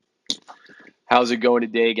How's it going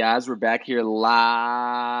today, guys? We're back here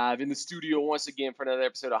live in the studio once again for another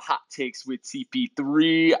episode of Hot Takes with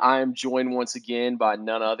TP3. I am joined once again by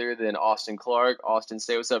none other than Austin Clark. Austin,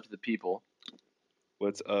 say what's up to the people.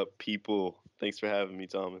 What's up, people? Thanks for having me,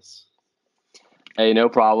 Thomas. Hey, no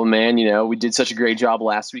problem, man. We did such a great job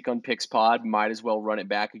last week on Picks Pod. Might as well run it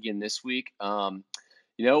back again this week.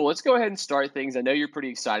 Let's go ahead and start things. I know you're pretty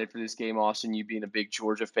excited for this game, Austin, you being a big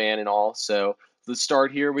Georgia fan and all. So let's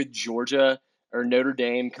start here with Georgia or Notre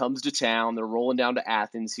Dame comes to town. They're rolling down to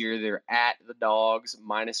Athens here. They're at the Dogs.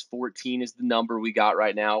 Minus 14 is the number we got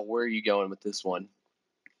right now. Where are you going with this one?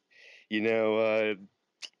 You know, uh,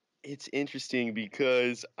 it's interesting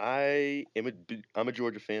because I'm a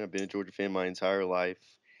Georgia fan. I've been a Georgia fan my entire life,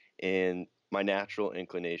 and my natural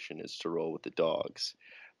inclination is to roll with the Dogs.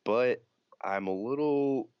 But I'm a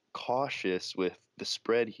little cautious with the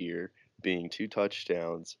spread here being 2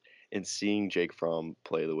 touchdowns and seeing Jake Fromm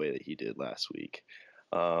play the way that he did last week.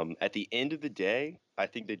 At the end of the day, I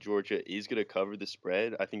think that Georgia is going to cover the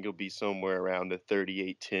spread. I think it'll be somewhere around the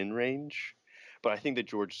 38-10 range. But I think that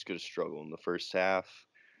Georgia's going to struggle in the first half.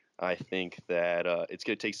 I think that it's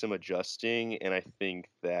going to take some adjusting, and I think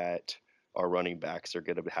that our running backs are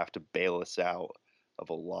going to have to bail us out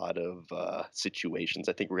of a lot of situations.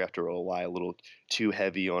 I think we're going to have to rely a little too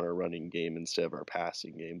heavy on our running game instead of our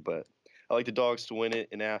passing game. But I like the Dogs to win it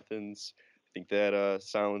in Athens. I think that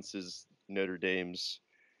silences Notre Dame's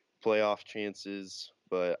playoff chances,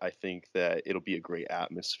 but I think that it'll be a great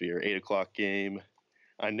atmosphere. 8 o'clock game.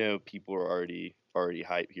 I know people are already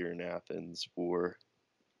hyped here in Athens for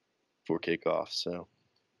kickoff. So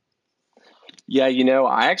Yeah,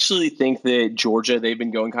 I actually think that Georgia, they've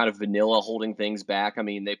been going kind of vanilla, holding things back. I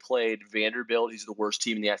mean, they played Vanderbilt, who's the worst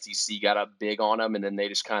team in the SEC, got up big on them, and then they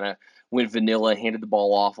just kind of went vanilla, handed the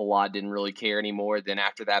ball off a lot, didn't really care anymore. Then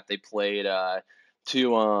after that, they played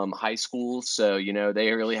two high schools, so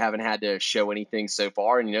they really haven't had to show anything so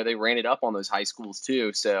far, and they ran it up on those high schools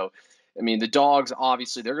too. So I mean, the Dogs,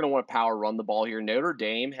 obviously, they're going to want to power run the ball here. Notre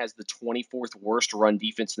Dame has the 24th worst run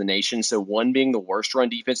defense in the nation. So, one being the worst run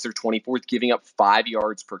defense, they're 24th, giving up 5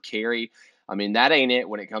 yards per carry. I mean, that ain't it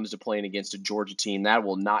when it comes to playing against a Georgia team. That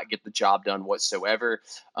will not get the job done whatsoever.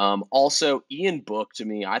 Also, Ian Book, to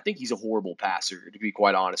me, I think he's a horrible passer, to be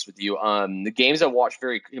quite honest with you. The games I watched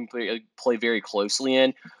play very closely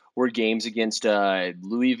in were games against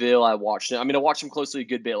Louisville. I watched I watched him closely a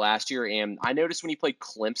good bit last year, and I noticed when he played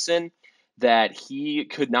Clemson that he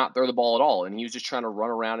could not throw the ball at all. And he was just trying to run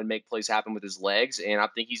around and make plays happen with his legs. And I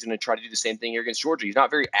think he's going to try to do the same thing here against Georgia. He's not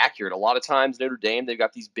very accurate. A lot of times, Notre Dame, they've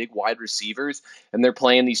got these big wide receivers, and they're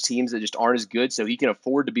playing these teams that just aren't as good. So he can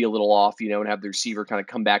afford to be a little off, and have the receiver kind of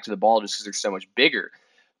come back to the ball just because they're so much bigger.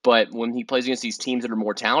 But when he plays against these teams that are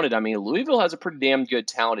more talented, I mean, Louisville has a pretty damn good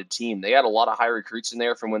talented team. They had a lot of high recruits in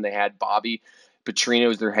there from when they had Bobby Petrino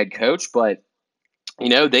as their head coach, but he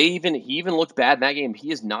even looked bad in that game. He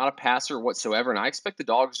is not a passer whatsoever, and I expect the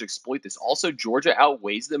Dogs to exploit this. Also, Georgia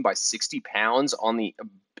outweighs them by 60 pounds on the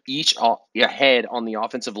each ahead on the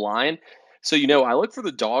offensive line. So, I look for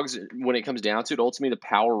the Dogs when it comes down to it, ultimately to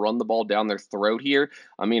power run the ball down their throat here.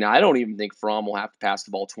 I mean, I don't even think Fromm will have to pass the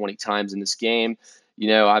ball 20 times in this game.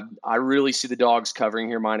 I really see the Dogs covering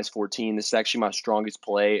here minus 14. This is actually my strongest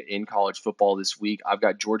play in college football this week. I've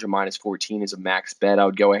got Georgia minus 14 as a max bet. I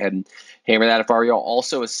would go ahead and hammer that if I were y'all.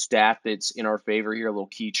 Also, a stat that's in our favor here, a little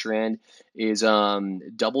key trend, is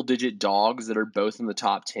double-digit dogs that are both in the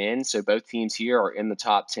top 10. So both teams here are in the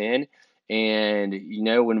top 10. And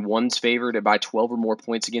when one's favored by 12 or more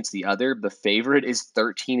points against the other, the favorite is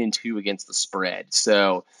 13-2 against the spread.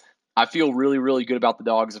 So I feel really, really good about the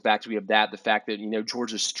Dogs. The fact we have that, the fact that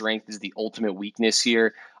Georgia's strength is the ultimate weakness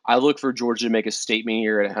here. I look for Georgia to make a statement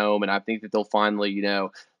here at home, and I think that they'll finally,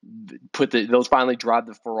 they'll finally drive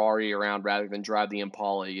the Ferrari around rather than drive the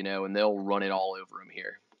Impala, and they'll run it all over them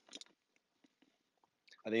here.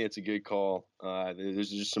 I think it's a good call. There's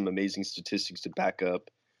just some amazing statistics to back up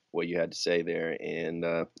what you had to say there, and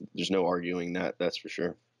there's no arguing that. That's for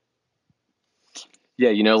sure.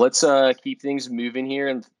 Yeah, let's keep things moving here,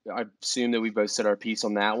 and I assume that we both said our piece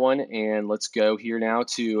on that one. And let's go here now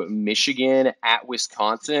to Michigan at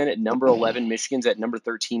Wisconsin. At number 11, Michigan's at number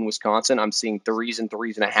 13, Wisconsin. I'm seeing 3s and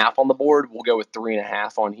 3.5 on the board. We'll go with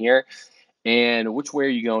 3.5 on here. And which way are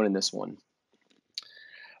you going in this one?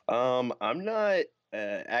 I'm not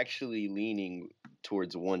actually leaning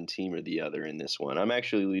towards one team or the other in this one. I'm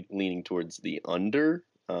actually leaning towards the under,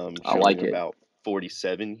 I showing like it. about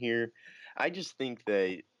 47 here. I just think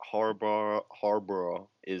that Harbaugh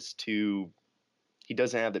is too. He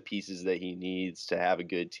doesn't have the pieces that he needs to have a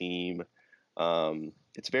good team.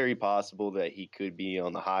 It's very possible that he could be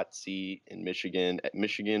on the hot seat in Michigan.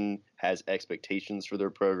 Michigan has expectations for their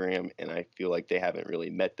program, and I feel like they haven't really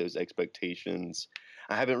met those expectations.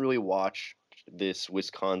 I haven't really watched this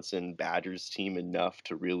Wisconsin Badgers team enough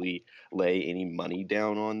to really lay any money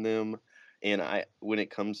down on them. And when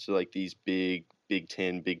it comes to like these big Big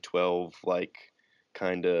 10, Big 12, like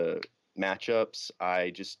kind of matchups, I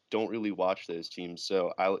just don't really watch those teams.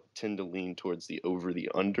 So I tend to lean towards the over the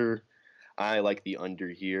under. I like the under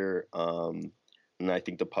here, and I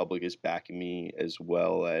think the public is backing me as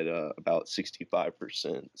well at about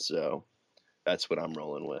 65%. So that's what I'm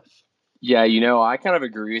rolling with. Yeah, I kind of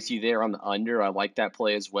agree with you there on the under. I like that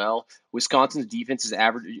play as well. Wisconsin's defense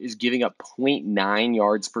is giving up point 0.9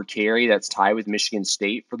 yards per carry. That's tied with Michigan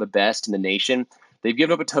State for the best in the nation. They've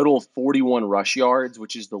given up a total of 41 rush yards,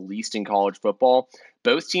 which is the least in college football.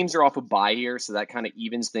 Both teams are off a bye here, so that kind of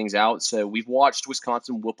evens things out. So we've watched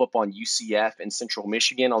Wisconsin whoop up on UCF and Central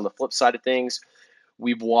Michigan on the flip side of things.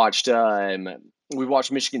 We've watched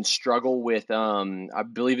Michigan struggle with I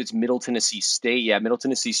believe it's Middle Tennessee State. Yeah, Middle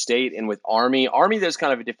Tennessee State and with Army. Army, that's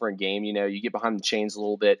kind of a different game. You get behind the chains a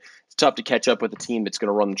little bit. It's tough to catch up with a team that's going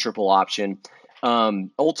to run the triple option.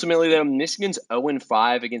 Ultimately, though, Michigan's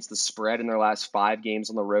 0-5 against the spread in their last 5 games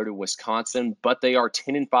on the road to Wisconsin, but they are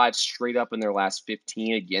 10-5 straight up in their last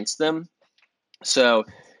 15 against them. So,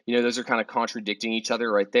 those are kind of contradicting each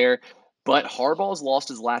other right there. But Harbaugh's lost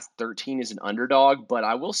his last 13 as an underdog. But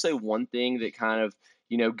I will say one thing that kind of,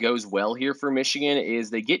 goes well here for Michigan is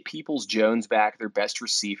they get Peoples-Jones back, their best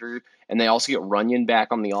receiver, and they also get Runyon back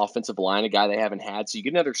on the offensive line, a guy they haven't had. So you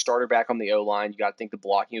get another starter back on the O line. You got to think the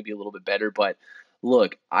blocking would be a little bit better. But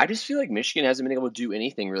look, I just feel like Michigan hasn't been able to do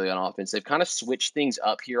anything really on offense. They've kind of switched things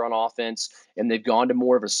up here on offense, and they've gone to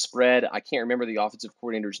more of a spread. I can't remember the offensive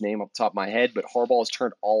coordinator's name off the top of my head, but Harbaugh has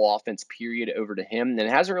turned all offense period over to him, and it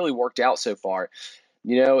hasn't really worked out so far.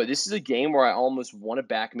 This is a game where I almost want to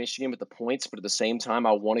back Michigan with the points, but at the same time,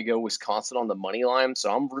 I want to go Wisconsin on the money line.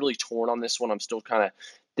 So I'm really torn on this one. I'm still kind of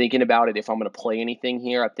thinking about it if I'm going to play anything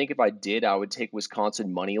here. I think if I did, I would take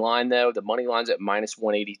Wisconsin money line, though. The money line's at minus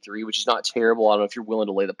 183, which is not terrible. I don't know if you're willing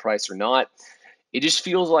to lay the price or not. It just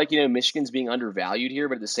feels like, Michigan's being undervalued here,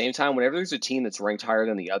 but at the same time, whenever there's a team that's ranked higher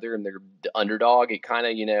than the other and they're the underdog, it kind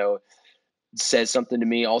of, says something to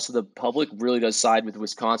me. Also, the public really does side with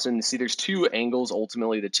Wisconsin. See, there's two angles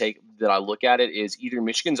ultimately that I look at it is either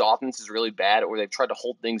Michigan's offense is really bad or they've tried to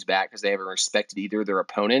hold things back because they haven't respected either of their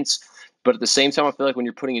opponents. But at the same time, I feel like when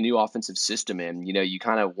you're putting a new offensive system in, you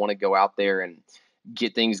kind of want to go out there and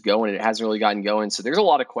get things going, and it hasn't really gotten going. So there's a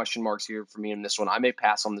lot of question marks here for me in this one. I may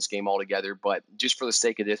pass on this game altogether, but just for the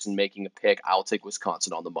sake of this and making a pick, I'll take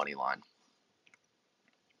Wisconsin on the money line.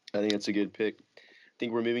 I think that's a good pick. I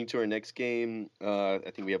think we're moving to our next game. I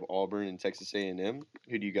think we have Auburn and Texas A&M.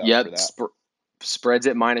 Who do you got for Yep, that? spreads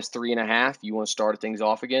at minus 3.5. You want to start things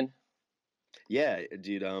off again? Yeah,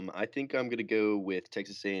 dude. I think I'm gonna go with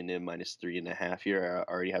Texas A&M minus 3.5 here.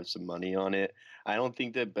 I already have some money on it. I don't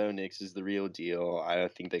think that Bo Nix is the real deal. I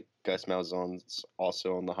think that Gus Malzahn's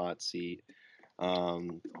also on the hot seat.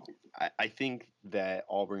 Um, I think that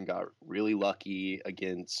Auburn got really lucky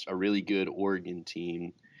against a really good Oregon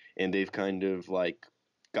team, and they've kind of like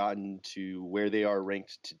gotten to where they are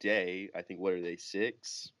ranked today. I think what are they,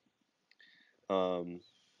 six? Um,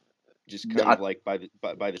 just kind I, of like by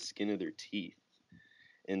the skin of their teeth.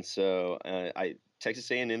 And so I Texas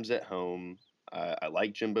A&M's at home. I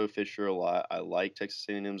like Jimbo Fisher a lot. I like Texas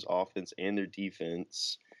A&M's offense and their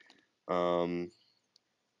defense. Um,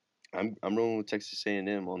 I'm rolling with Texas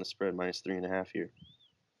A&M on the spread minus 3.5 here.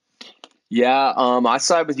 Yeah, I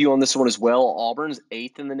side with you on this one as well. Auburn's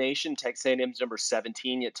 8th in the nation. Texas A&M's number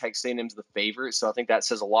 17, yet Texas A&M's the favorite. So I think that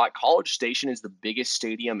says a lot. College Station is the biggest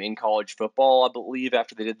stadium in college football, I believe,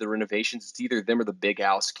 after they did the renovations. It's either them or the Big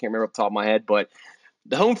House. Can't remember off the top of my head, but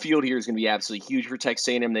the home field here is going to be absolutely huge for Texas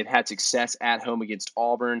A&M. They've had success at home against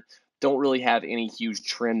Auburn. Don't really have any huge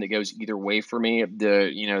trend that goes either way for me.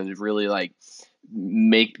 Really like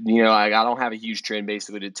make, I don't have a huge trend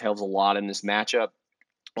basically that tells a lot in this matchup.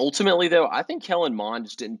 Ultimately, though, I think Kellen Mond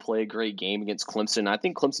just didn't play a great game against Clemson. I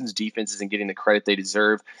think Clemson's defense isn't getting the credit they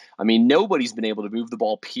deserve. I mean, nobody's been able to move the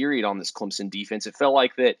ball, period, on this Clemson defense. It felt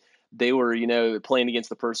like that they were, playing against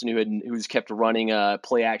the person who's kept running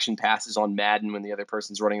play action passes on Madden when the other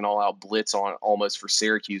person's running an all out blitz on almost for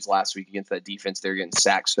Syracuse last week against that defense. They're getting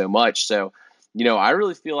sacked so much. So, I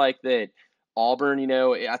really feel like that Auburn,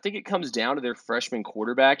 I think it comes down to their freshman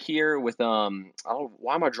quarterback here with oh,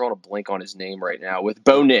 why am I drawing a blank on his name right now? With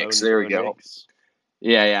Bo Nix. There we Bo go. Nix.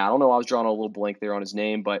 Yeah. I don't know. I was drawing a little blank there on his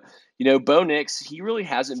name, but Bo Nix, he really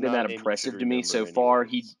It's hasn't been not a that name you should impressive to me so remember, far.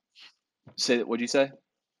 He anyways. say what'd you say?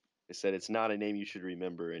 I said it's not a name you should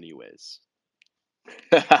remember anyways.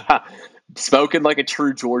 Spoken like a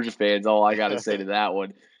true Georgia fan is all I got to say to that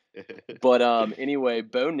one. But anyway,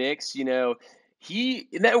 Bo Nix, he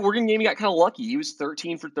in that Oregon game he got kind of lucky. He was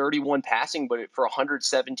 13 for 31 passing, but for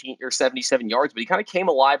 117 or 77 yards. But he kind of came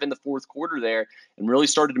alive in the fourth quarter there and really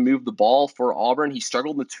started to move the ball for Auburn. He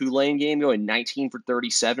struggled in the Tulane game, going 19 for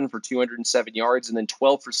 37 for 207 yards, and then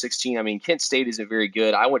 12 for 16. I mean, Kent State isn't very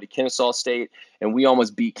good. I went to Kennesaw State, and we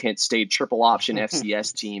almost beat Kent State, triple option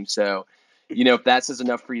FCS team. So if that says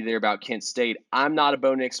enough for you there about Kent State, I'm not a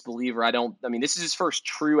Bo Nix believer. I mean, this is his first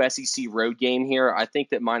true SEC road game here. I think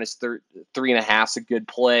that minus 3.5 is a good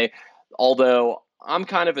play. Although I'm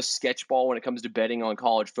kind of a sketchball when it comes to betting on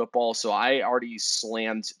college football, so I already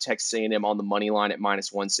slammed Texas A&M on the money line at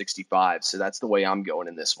minus 165. So that's the way I'm going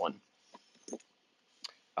in this one.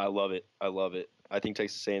 I love it. I love it. I think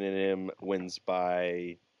Texas A&M wins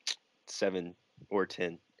by 7 or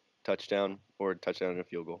 10, touchdown and a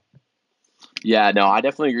field goal. Yeah, no, I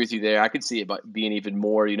definitely agree with you there. I could see it being even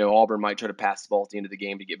more. Auburn might try to pass the ball at the end of the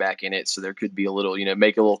game to get back in it, so there could be a little,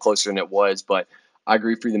 make it a little closer than it was. But I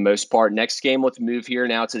agree for the most part. Next game, let's move here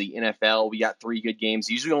now to the NFL. We got 3 good games.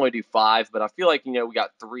 Usually we only do 5, but I feel like we got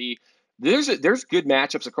 3. There's good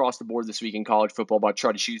matchups across the board this week in college football. But I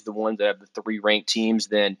try to choose the ones that have the 3 ranked teams.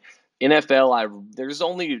 Then NFL, there's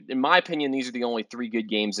only, in my opinion, these are the only 3 good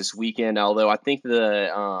games this weekend. Although I think the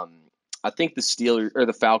Steelers or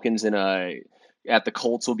the Falcons at the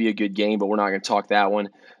Colts will be a good game, but we're not going to talk that one.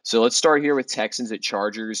 So let's start here with Texans at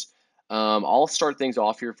Chargers. I'll start things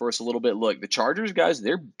off here for us a little bit. Look, the Chargers guys,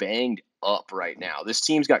 they're banged up right now. This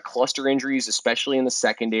team's got cluster injuries, especially in the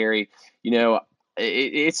secondary.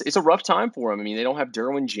 It's a rough time for them. I mean, they don't have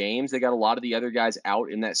Derwin James. They got a lot of the other guys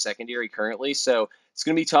out in that secondary currently, so it's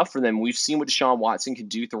going to be tough for them. We've seen what Deshaun Watson can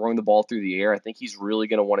do throwing the ball through the air. I think he's really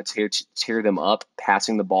going to want to tear them up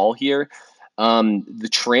passing the ball here. The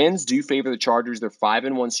trends do favor the Chargers. They're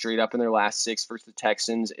 5-1 straight up in their last 6 versus the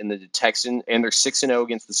Texans, and they're 6-0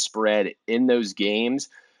 against the spread in those games.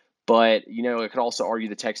 But I could also argue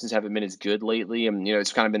the Texans haven't been as good lately, and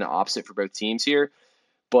it's kind of been the opposite for both teams here.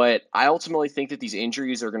 But I ultimately think that these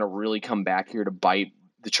injuries are going to really come back here to bite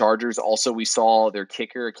the Chargers. Also, we saw their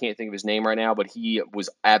kicker. I can't think of his name right now, but he was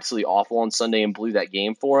absolutely awful on Sunday and blew that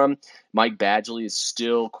game for him. Mike Badgley is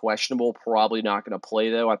still questionable. Probably not going to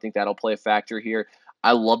play, though. I think that'll play a factor here.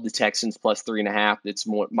 I love the Texans plus 3.5. It's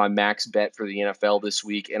my max bet for the NFL this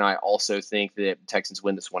week. And I also think that Texans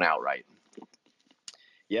win this one outright.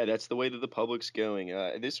 Yeah, that's the way that the public's going.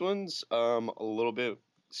 This one's a little bit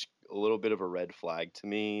of a red flag to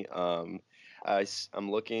me.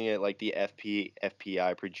 I'm looking at like the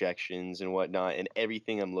FPI projections and whatnot, and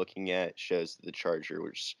everything I'm looking at shows that the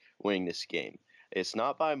Chargers winning this game. It's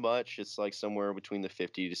not by much. It's like somewhere between the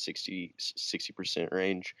 50 to 60%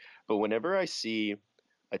 range. But whenever I see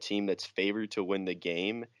a team that's favored to win the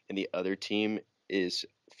game and the other team is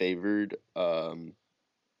favored in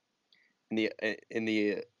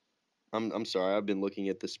the I'm sorry, I've been looking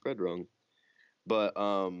at the spread wrong. But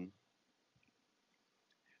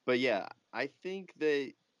yeah, I think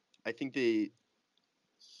that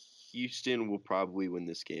Houston will probably win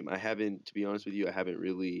this game. To be honest with you, I haven't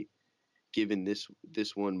really given this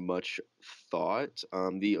one much thought.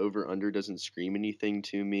 The over under doesn't scream anything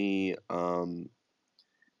to me.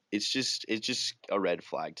 It's just a red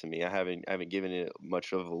flag to me. I haven't given it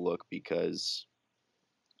much of a look because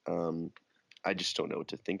I just don't know what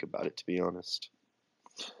to think about it, to be honest.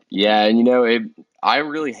 Yeah, and I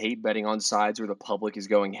really hate betting on sides where the public is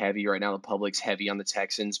going heavy. Right now, the public's heavy on the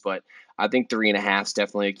Texans, but I think 3.5 is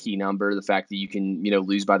definitely a key number. The fact that you can,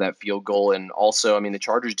 lose by that field goal. And also, I mean, the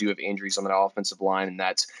Chargers do have injuries on that offensive line, and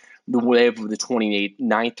that's the way of the 28th,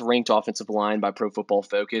 ninth ranked offensive line by Pro Football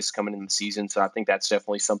Focus coming in the season. So I think that's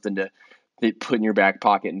definitely something to put in your back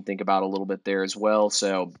pocket and think about a little bit there as well.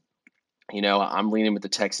 So I'm leaning with the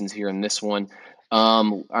Texans here in this one.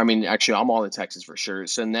 I mean, actually, I'm all the Texans for sure.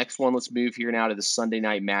 So next one, let's move here now to the Sunday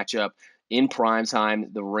night matchup in prime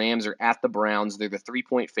time. The Rams are at the Browns. They're the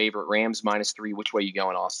 3-point favorite. Rams -3. Which way you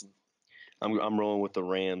going, Austin? I'm rolling with the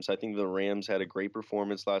Rams. I think the Rams had a great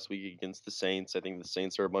performance last week against the Saints. I think the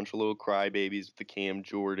Saints are a bunch of little crybabies with the Cam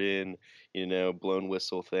Jordan, blown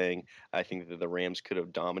whistle thing. I think that the Rams could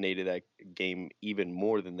have dominated that game even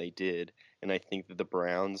more than they did. And I think that the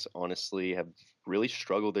Browns honestly have really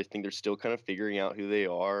struggled. I think they're still kind of figuring out who they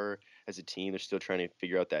are as a team. They're still trying to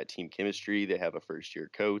figure out that team chemistry. They have a first year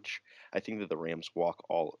coach. I think that the Rams walk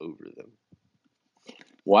all over them.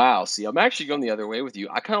 Wow. See, I'm actually going the other way with you.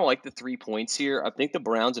 I kind of like the 3 points here. I think the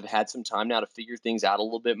Browns have had some time now to figure things out a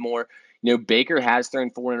little bit more. Baker has thrown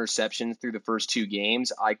 4 interceptions through the first 2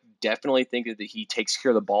 games. I definitely think that he takes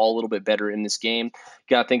care of the ball a little bit better in this game.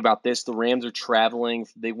 Got to think about this. The Rams are traveling.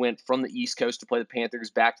 They went from the East Coast to play the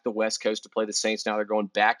Panthers, back to the West Coast to play the Saints. Now they're going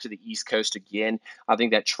back to the East Coast again. I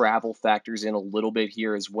think that travel factors in a little bit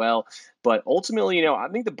here as well. But ultimately, I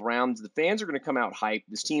think the Browns, the fans are going to come out hyped.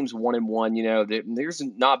 This team's 1-1. There's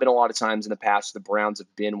not been a lot of times in the past the Browns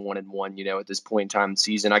have been 1-1. At this point in time in the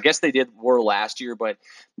season, I guess they were last year, but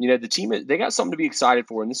the team, they got something to be excited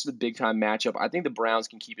for, and this is a big time matchup. I think the Browns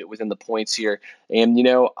can keep it within the points here, and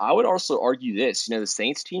I would also argue this. The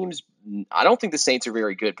Saints teams. I don't think the Saints are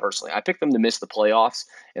very good personally. I picked them to miss the playoffs,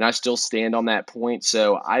 and I still stand on that point.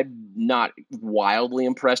 So I'm not wildly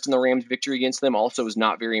impressed in the Rams' victory against them. Also, was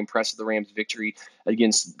not very impressed with the Rams' victory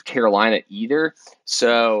against Carolina either.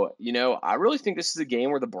 So, I really think this is a game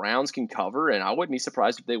where the Browns can cover, and I wouldn't be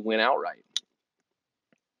surprised if they win outright.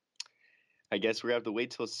 I guess we're gonna have to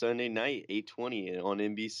wait till Sunday night, 8:20 on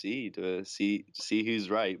NBC to see who's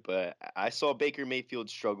right. But I saw Baker Mayfield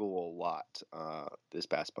struggle a lot this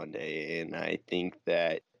past Monday, and I think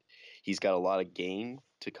that he's got a lot of game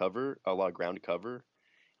to cover, a lot of ground to cover,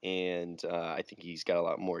 and I think he's got a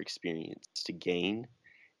lot more experience to gain.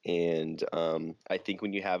 And I think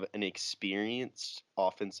when you have an experienced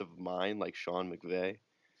offensive mind like Sean McVay,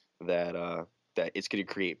 that it's going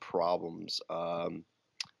to create problems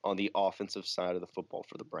on the offensive side of the football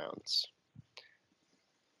for the Browns.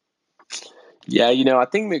 Yeah, I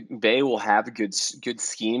think McVay will have good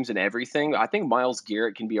schemes and everything. I think Myles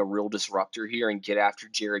Garrett can be a real disruptor here and get after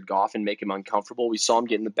Jared Goff and make him uncomfortable. We saw him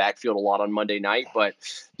get in the backfield a lot on Monday night, but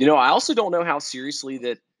I also don't know how seriously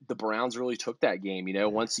that the Browns really took that game.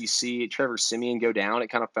 Once you see Trevor Siemian go down, it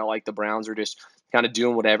kind of felt like the Browns are just kind of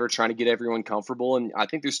doing whatever, trying to get everyone comfortable. And I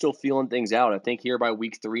think they're still feeling things out. I think here by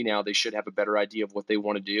week 3 now, they should have a better idea of what they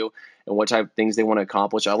want to do and what type of things they want to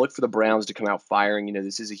accomplish. I look for the Browns to come out firing.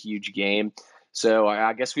 This is a huge game. So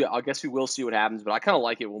I guess we will see what happens, but I kind of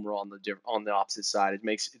like it when we're on the opposite side. I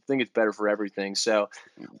think it's better for everything. So,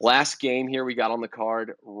 last game here we got on the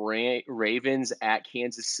card: Ravens at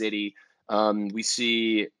Kansas City. We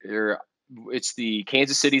see it's the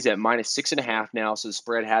Kansas City's at -6.5 now, so the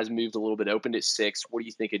spread has moved a little bit, opened at 6. What are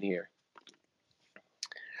you thinking here?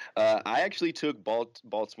 I actually took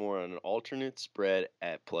Baltimore on an alternate spread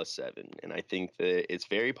at +7, and I think that it's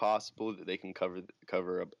very possible that they can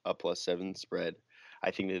cover a +7 spread.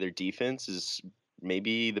 I think that their defense is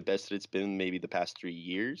maybe the best that it's been maybe the past 3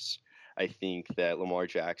 years. I think that Lamar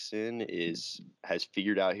Jackson has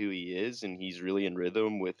figured out who he is, and he's really in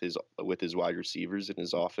rhythm with his wide receivers and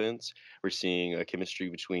his offense. We're seeing a chemistry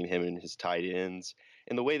between him and his tight ends,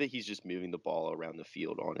 and the way that he's just moving the ball around the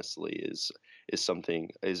field, honestly, is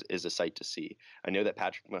a sight to see. I know that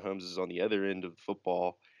Patrick Mahomes is on the other end of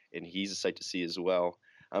football, and he's a sight to see as well.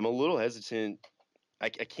 I'm a little hesitant. I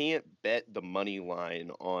can't bet the money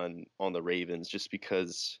line on the Ravens just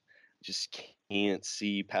because I just can't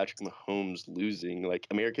see Patrick Mahomes losing. Like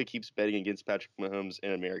America keeps betting against Patrick Mahomes,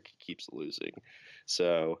 and America keeps losing.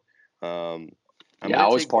 So um, I'm Yeah, gonna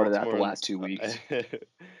I was take part of that the Baltimore on. last 2 weeks.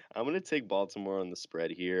 I'm gonna take Baltimore on the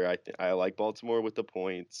spread here. I like Baltimore with the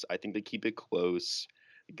points. I think they keep it close.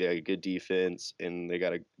 They got a good defense, and they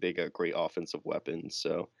got great offensive weapons.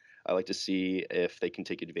 So I like to see if they can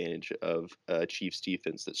take advantage of Chiefs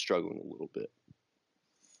defense that's struggling a little bit.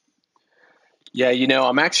 Yeah,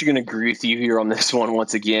 I'm actually going to agree with you here on this one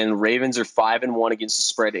once again. Ravens are 5-1 against the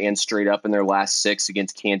spread and straight up in their last 6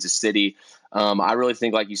 against Kansas City. I really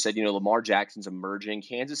think, like you said, Lamar Jackson's emerging.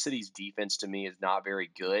 Kansas City's defense to me is not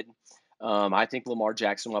very good. I think Lamar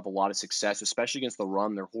Jackson will have a lot of success, especially against the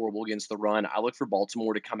run. They're horrible against the run. I look for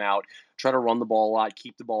Baltimore to come out, try to run the ball a lot,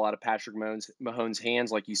 keep the ball out of Patrick Mahomes'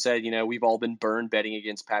 hands. Like you said, we've all been burned betting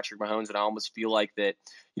against Patrick Mahomes, and I almost feel like that.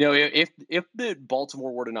 If the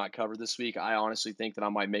Baltimore were to not cover this week, I honestly think that I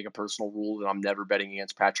might make a personal rule that I'm never betting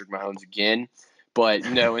against Patrick Mahomes again. But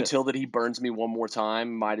until that he burns me one more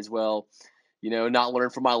time, might as well not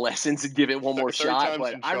learn from my lessons and give it one more Third shot. time's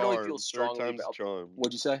But a I really feel charm. Third strongly time's a about. charm.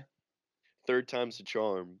 What'd you say? Third time's a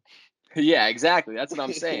charm. Yeah, exactly. That's what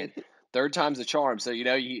I'm saying. Third time's a charm. So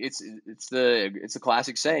it's the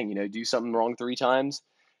classic saying. Do something wrong 3 times,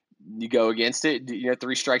 you go against it.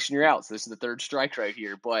 3 strikes and you're out. So this is the third strike right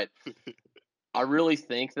here. But I really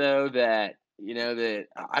think though that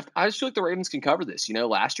I just feel like the Ravens can cover this.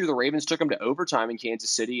 Last year the Ravens took them to overtime in Kansas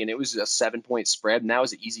City, and it was a 7-point spread, and that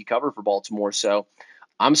was an easy cover for Baltimore. So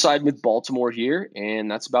I'm siding with Baltimore here, and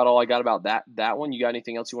that's about all I got about that one. You got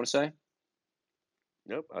anything else you want to say?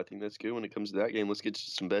 Nope, I think that's good when it comes to that game. Let's get to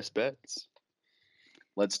some best bets.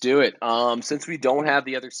 Let's do it. Since we don't have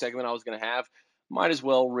the other segment I was going to have, might as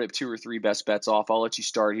well rip two or three best bets off. I'll let you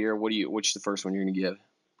start here. What's the first one you're gonna give?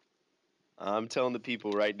 I'm telling the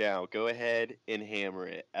people right now, go ahead and hammer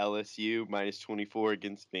it. LSU minus 24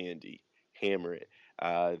 against Vandy. Hammer it.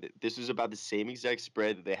 This was about the same exact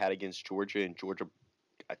spread that they had against Georgia, and Georgia,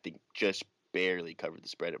 I think, just barely covered the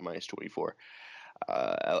spread at minus 24.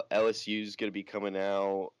 LSU is going to be coming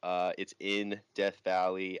out. It's in Death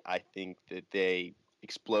Valley. I think that they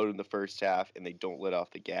explode in the first half and they don't let off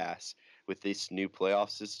the gas. With this new playoff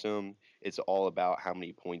system, it's all about how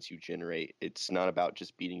many points you generate. It's not about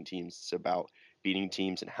just beating teams, it's about beating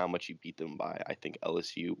teams and how much you beat them by. I think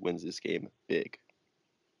LSU wins this game big.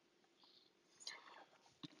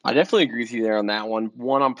 I definitely agree with you there on that one.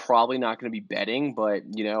 One, I'm probably not going to be betting, but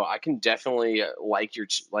I can definitely like your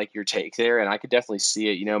take there, and I could definitely see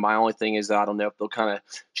it. My only thing is that I don't know if they'll kind of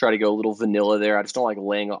try to go a little vanilla there. I just don't like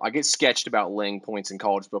laying. I get sketched about laying points in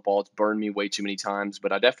college football. It's burned me way too many times,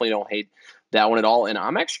 but I definitely don't hate that one at all. And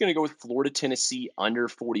I'm actually going to go with Florida Tennessee under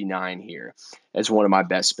 49 here as one of my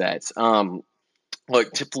best bets.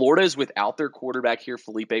 Look, Florida is without their quarterback here,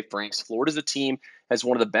 Felipe Franks. Florida's a team has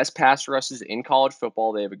one of the best pass rushes in college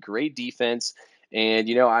football. They have a great defense. And,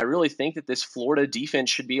 I really think that this Florida defense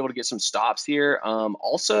should be able to get some stops here.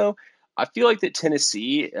 Also, I feel like that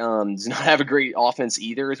Tennessee does not have a great offense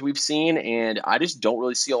either, as we've seen. And I just don't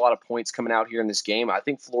really see a lot of points coming out here in this game. I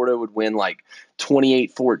think Florida would win like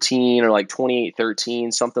 28-14 or like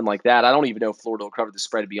 28-13, something like that. I don't even know if Florida will cover the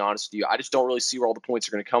spread, to be honest with you. I just don't really see where all the points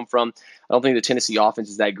are going to come from. I don't think the Tennessee offense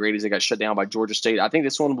is that great as they got shut down by Georgia State. I think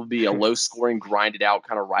this one will be a low-scoring, grinded-out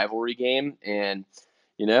kind of rivalry game, and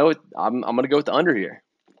I'm going to go with the under here.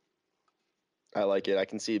 I like it. I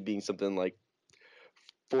can see it being something like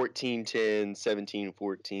 14-10,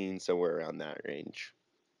 17-14, somewhere around that range.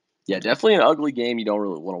 Yeah, definitely an ugly game you don't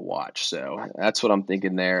really want to watch. So that's what I'm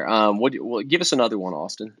thinking there. Give us another one,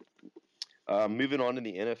 Austin. Moving on to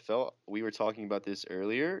the NFL, we were talking about this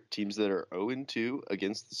earlier. Teams that are 0-2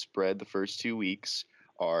 against the spread the first 2 weeks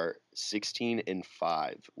are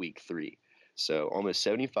 16-5 week 3. So almost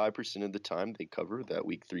 75% of the time they cover that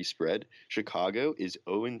week 3 spread. Chicago is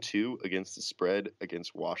 0-2 against the spread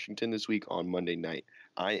against Washington this week on Monday night.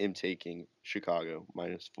 I am taking Chicago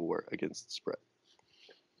 -4 against the spread.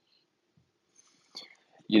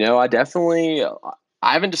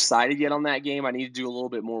 I haven't decided yet on that game. I need to do a little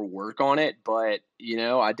bit more work on it, but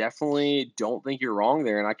I definitely don't think you're wrong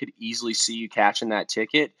there, and I could easily see you catching that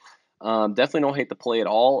ticket. Definitely don't hate the play at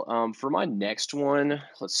all. For my next one,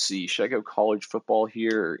 let's see. Should I go college football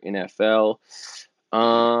here or NFL?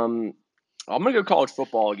 I'm gonna go college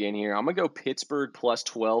football again here. I'm gonna go Pittsburgh plus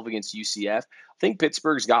 12 against UCF. I think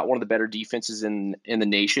Pittsburgh's got one of the better defenses in the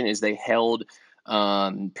nation, as they held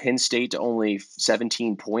Penn State to only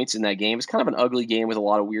 17 points in that game. It's kind of an ugly game with a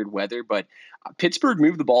lot of weird weather, but Pittsburgh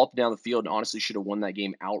moved the ball up and down the field and honestly should have won that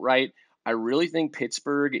game outright. I really think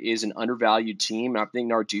Pittsburgh is an undervalued team. I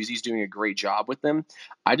think Narduzzi's doing a great job with them.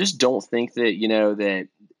 I just don't think that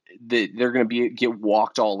that they're going to get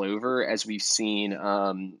walked all over as we've seen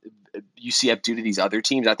UCF do to these other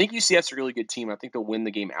teams. I think UCF's a really good team. I think they'll win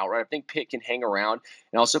the game outright. I think Pitt can hang around,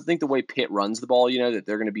 and I also think the way Pitt runs the ball, that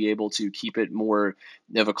they're going to be able to keep it more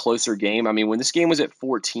of a closer game. I mean, when this game was at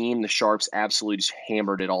 14, the Sharps absolutely just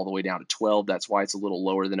hammered it all the way down to 12. That's why it's a little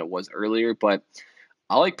lower than it was earlier. But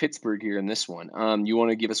I like Pittsburgh here in this one. You want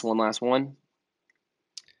to give us one last one?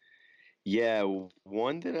 Yeah,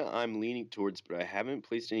 one that I'm leaning towards, but I haven't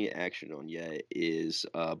placed any action on yet, is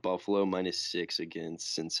Buffalo -6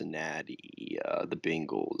 against Cincinnati, the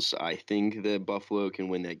Bengals. I think that Buffalo can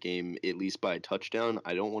win that game at least by a touchdown.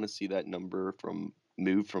 I don't want to see that number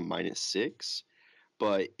move from -6,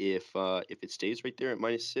 but if it stays right there at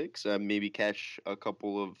 -6, maybe catch a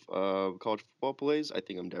couple of college football plays. I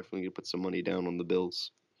think I'm definitely gonna put some money down on the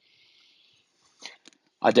Bills.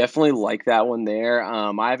 I definitely like that one there.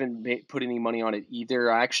 I haven't put any money on it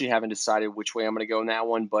either. I actually haven't decided which way I'm going to go in that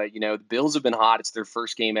one. But, the Bills have been hot. It's their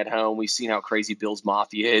first game at home. We've seen how crazy Bills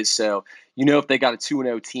Mafia is. So, if they got a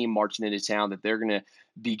 2-0 team marching into town, that they're going to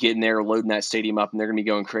be getting there, loading that stadium up, and they're going to be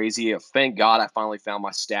going crazy. Thank God I finally found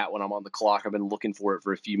my stat when I'm on the clock. I've been looking for it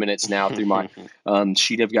for a few minutes now through my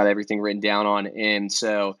sheet I've got everything written down on. And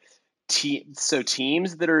so,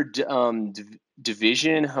 teams that are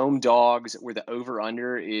division home dogs where the over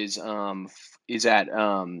under is at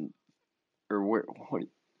or where what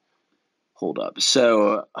hold up.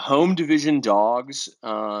 So home division dogs,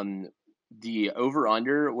 the over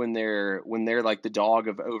under when they're like the dog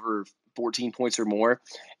of over 14 points or more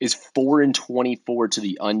is 4-24 to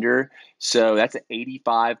the under. So that's at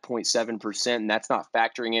 85.7%, and that's not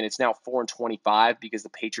factoring in. It's now 4-25 because the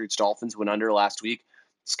Patriots Dolphins went under last week.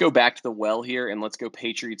 Let's go back to the well here and let's go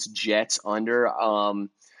Patriots Jets under.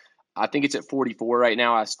 I think it's at 44 right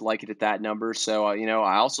now. I like it at that number. So,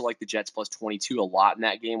 I also like the Jets plus 22 a lot in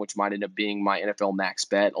that game, which might end up being my NFL max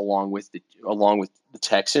bet along with the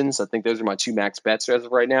Texans. I think those are my two max bets as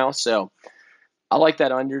of right now. So, I like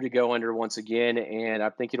that under to go under once again, and I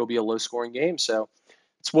think it'll be a low scoring game. So,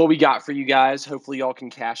 it's what we got for you guys. Hopefully, y'all can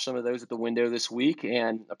cash some of those at the window this week,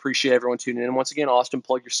 and appreciate everyone tuning in once again. Austin,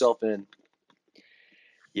 plug yourself in.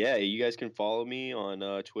 Yeah, you guys can follow me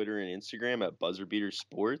on Twitter and Instagram at Buzzerbeater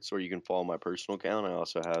Sports, or you can follow my personal account. I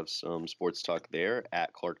also have some sports talk there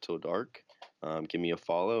at Clark Till Dark. Give me a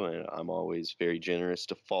follow, and I'm always very generous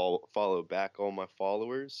to follow back all my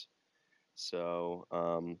followers. So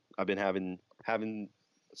I've been having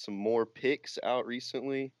some more picks out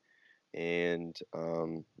recently, and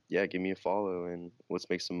yeah, give me a follow and let's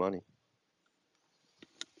make some money.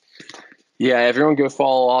 Yeah, everyone go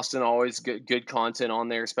follow Austin. Always good content on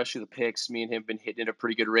there, especially the picks. Me and him have been hitting at a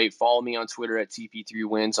pretty good rate. Follow me on Twitter at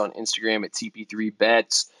TP3Wins, on Instagram at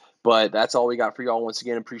TP3Bets. But that's all we got for y'all. Once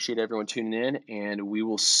again, appreciate everyone tuning in, and we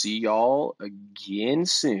will see y'all again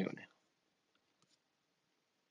soon.